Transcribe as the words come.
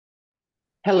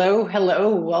Hello,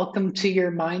 hello. Welcome to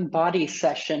your mind body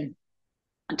session.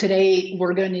 Today,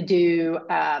 we're going to do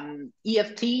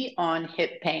EFT on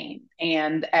hip pain.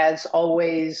 And as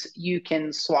always, you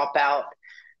can swap out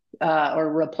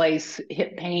or replace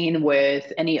hip pain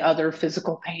with any other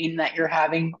physical pain that you're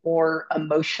having or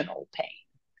emotional pain.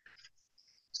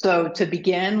 So, to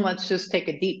begin, let's just take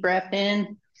a deep breath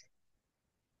in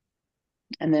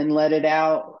and then let it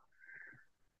out.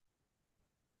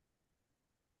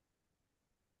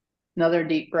 Another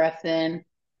deep breath in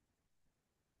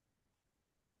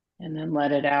and then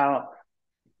let it out.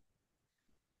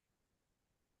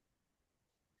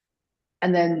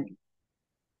 And then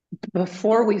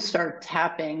before we start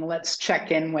tapping, let's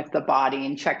check in with the body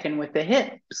and check in with the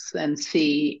hips and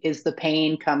see, is the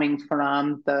pain coming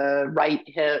from the right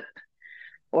hip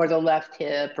or the left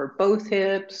hip or both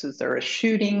hips? Is there a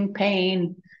shooting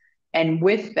pain? And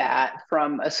with that,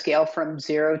 from a scale from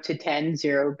 0 to 10,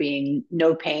 0 being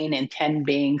no pain and 10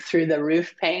 being through the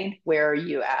roof pain, where are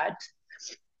you at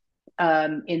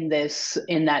in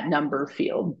that number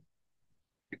field?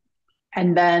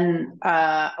 And then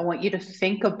I want you to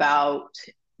think about,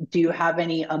 do you have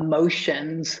any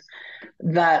emotions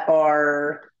that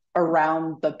are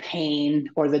around the pain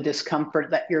or the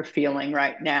discomfort that you're feeling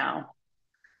right now?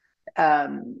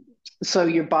 Um, so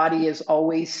your body is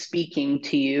always speaking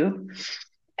to you.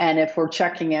 And if we're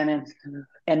checking in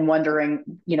and wondering,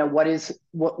 what is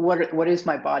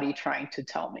my body trying to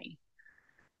tell me?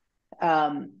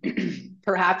 Um,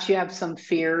 Perhaps you have some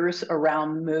fears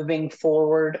around moving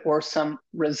forward or some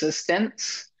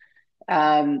resistance.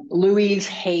 Louise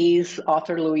Hayes,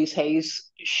 author Louise Hayes,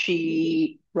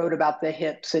 she wrote about the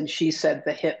hips and she said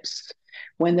the hips,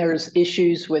 when there's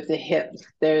issues with the hips,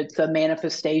 there's a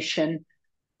manifestation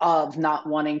of not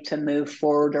wanting to move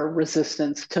forward or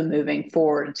resistance to moving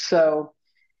forward. So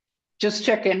just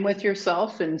check in with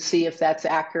yourself and see if that's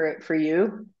accurate for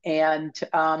you. And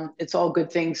it's all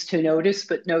good things to notice,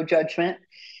 but no judgment.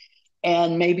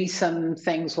 And maybe some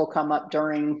things will come up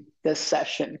during this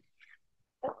session.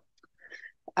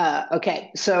 Okay,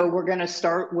 so we're going to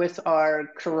start with our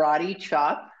karate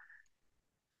chop.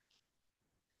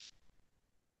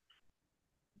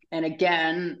 And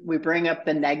again, we bring up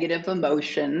the negative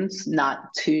emotions,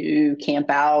 not to camp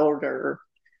out or,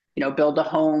 build a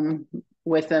home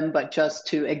with them, but just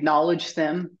to acknowledge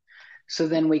them. So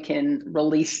then we can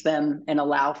release them and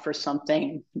allow for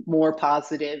something more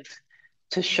positive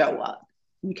to show up.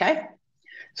 Okay,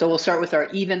 so we'll start with our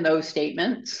even though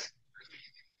statements.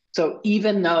 So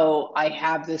even though I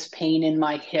have this pain in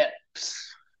my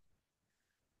hips,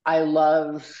 I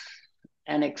love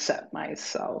and accept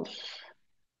myself.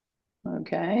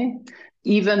 Okay.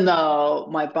 Even though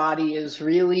my body is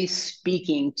really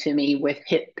speaking to me with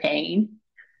hip pain,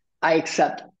 I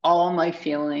accept all my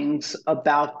feelings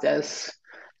about this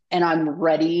and I'm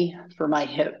ready for my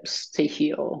hips to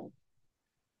heal.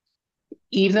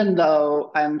 Even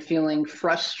though I'm feeling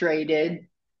frustrated,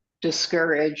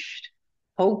 discouraged,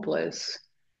 hopeless,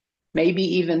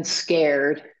 maybe even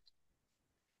scared,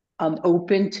 I'm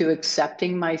open to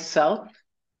accepting myself,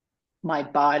 my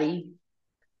body,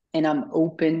 and I'm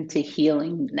open to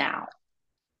healing now.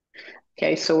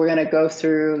 Okay, so we're going to go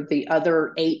through the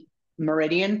other 8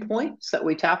 meridian points that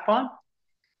we tap on.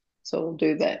 So we'll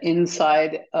do the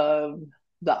inside of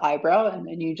the eyebrow, and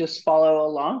then you just follow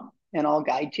along, and I'll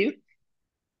guide you.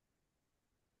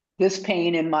 This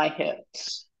pain in my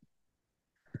hips.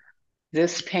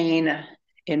 This pain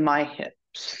in my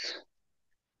hips.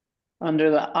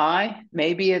 Under the eye,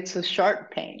 maybe it's a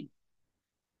sharp pain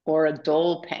or a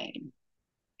dull pain.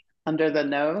 Under the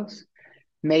nose,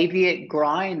 maybe it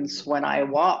grinds when I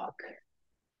walk.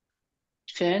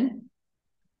 Chin,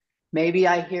 maybe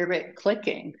I hear it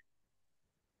clicking.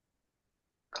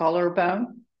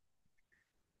 Collarbone,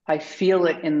 I feel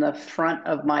it in the front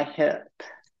of my hip.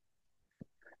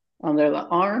 Under the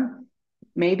arm,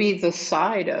 maybe the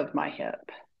side of my hip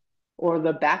or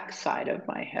the back side of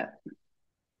my hip.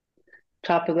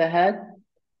 Top of the head,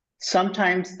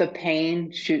 sometimes the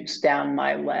pain shoots down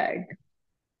my leg.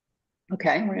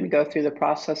 Okay, we're going to go through the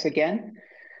process again.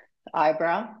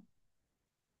 Eyebrow,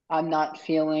 I'm not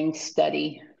feeling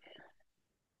steady.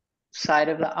 Side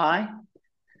of the eye,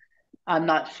 I'm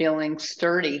not feeling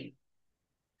sturdy.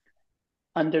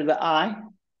 Under the eye,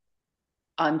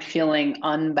 I'm feeling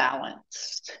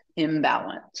unbalanced,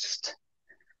 imbalanced.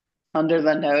 Under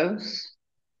the nose,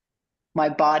 my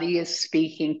body is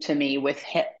speaking to me with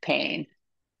hip pain,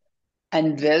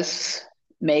 and this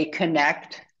may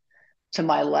connect to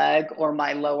my leg or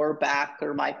my lower back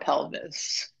or my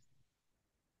pelvis.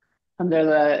 Under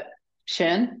the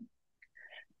chin,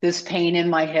 this pain in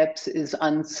my hips is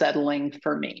unsettling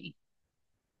for me.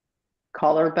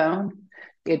 collarbone.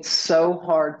 It's so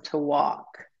hard to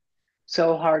walk,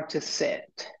 so hard to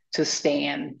sit, to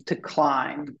stand, to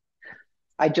climb.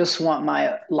 I just want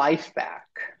my life back.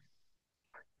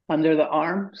 Under the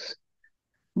arms,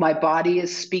 my body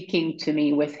is speaking to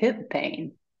me with hip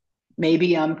pain.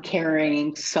 Maybe I'm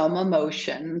carrying some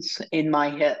emotions in my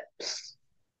hips.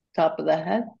 Top of the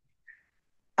head.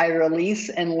 I release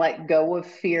and let go of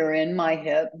fear in my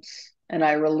hips, and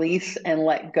I release and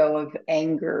let go of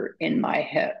anger in my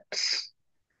hips.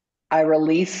 I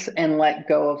release and let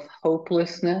go of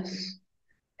hopelessness,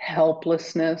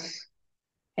 helplessness,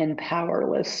 and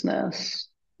powerlessness.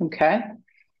 Okay.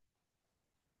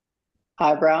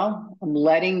 Eyebrow, I'm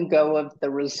letting go of the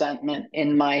resentment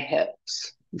in my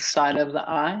hips, side of the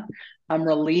eye. I'm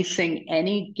releasing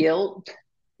any guilt,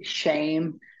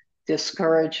 shame,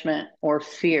 discouragement, or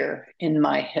fear in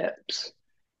my hips.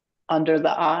 Under the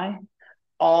eye,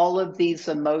 all of these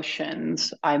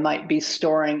emotions I might be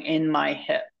storing in my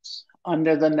hips.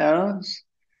 Under the nose,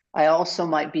 I also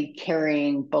might be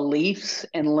carrying beliefs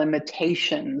and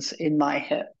limitations in my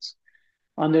hips.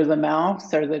 Under the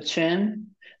mouth or the chin,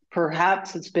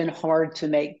 perhaps it's been hard to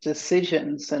make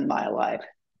decisions in my life.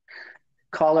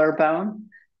 Collarbone,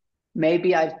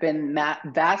 maybe I've been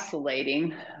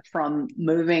vacillating from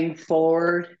moving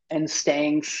forward and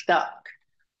staying stuck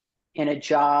in a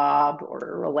job or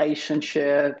a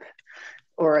relationship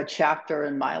or a chapter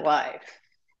in my life.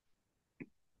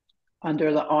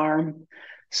 Under the arm,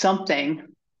 something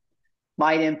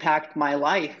might impact my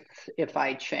life if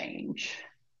I change.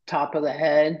 Top of the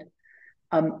head,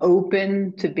 I'm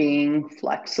open to being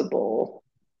flexible.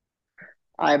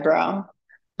 Eyebrow,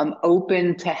 I'm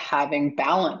open to having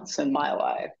balance in my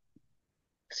life.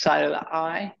 Side of the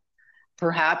eye,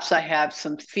 perhaps I have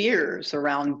some fears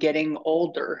around getting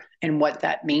older and what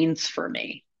that means for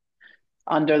me.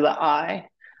 Under the eye,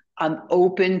 I'm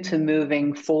open to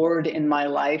moving forward in my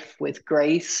life with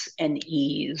grace and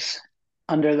ease.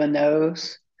 Under the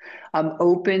nose, I'm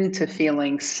open to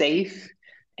feeling safe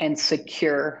and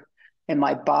secure in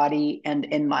my body and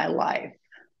in my life.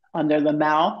 Under the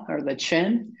mouth or the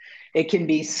chin, it can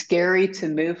be scary to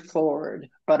move forward,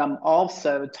 but I'm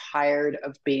also tired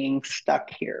of being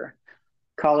stuck here.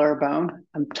 Collarbone,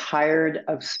 I'm tired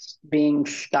of being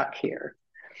stuck here.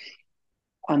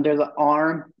 Under the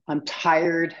arm, I'm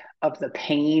tired of the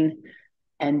pain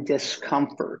and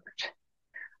discomfort.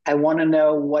 I want to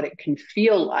know what it can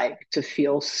feel like to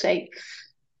feel safe.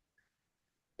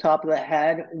 Top of the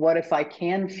head, what if I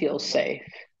can feel safe?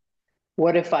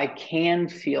 What if I can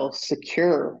feel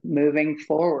secure moving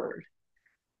forward?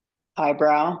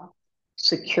 Eyebrow,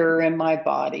 secure in my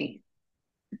body.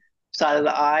 Side of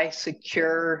the eye,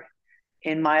 secure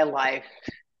in my life.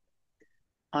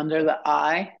 Under the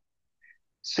eye,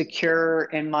 secure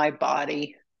in my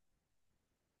body.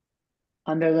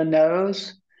 Under the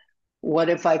nose, what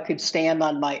if I could stand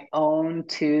on my own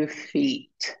 2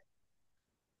 feet?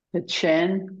 The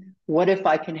chin, what if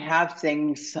I can have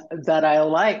things that I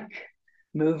like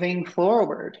moving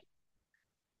forward?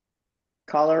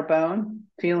 Collarbone,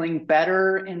 feeling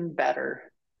better and better.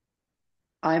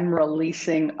 I'm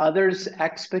releasing others'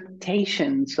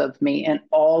 expectations of me and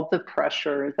all the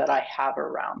pressure that I have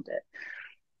around it.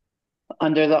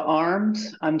 Under the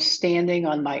arms, I'm standing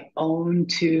on my own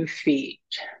 2 feet.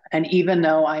 And even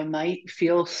though I might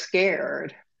feel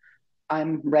scared,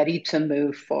 I'm ready to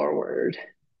move forward.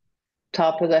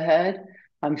 Top of the head,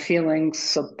 I'm feeling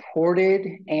supported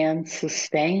and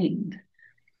sustained.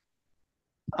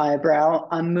 Eyebrow,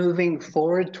 I'm moving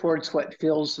forward towards what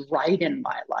feels right in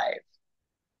my life.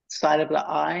 Side of the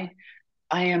eye,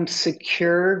 I am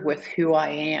secure with who I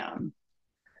am.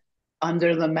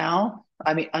 Under the mouth,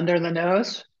 under the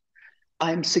nose,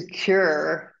 I'm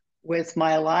secure with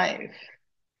my life.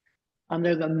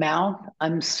 Under the mouth,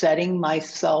 I'm setting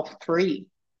myself free.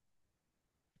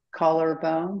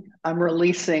 Collarbone, I'm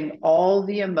releasing all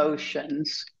the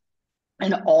emotions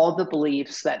and all the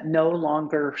beliefs that no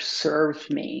longer serve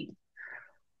me.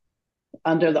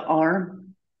 Under the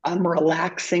arm, I'm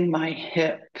relaxing my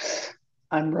hips.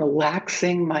 I'm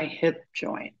relaxing my hip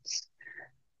joints.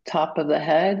 Top of the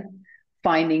head,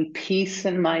 finding peace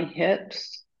in my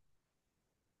hips,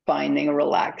 finding a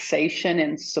relaxation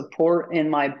and support in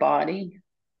my body,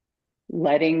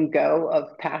 letting go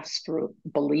of past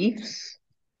beliefs,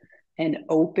 and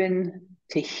open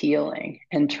to healing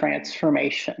and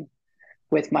transformation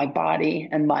with my body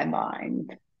and my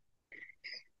mind.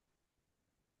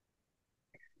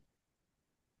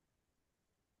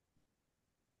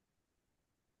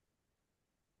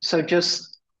 So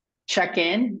just check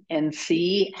in and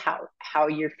see how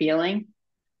you're feeling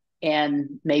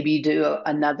and maybe do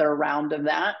another round of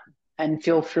that and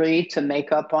feel free to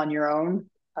make up on your own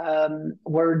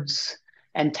words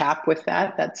and tap with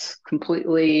that. That's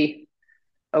completely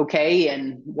okay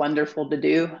and wonderful to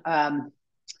do.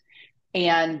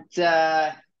 And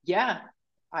yeah,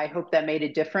 I hope that made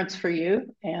a difference for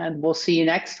you. And we'll see you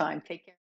next time. Take care.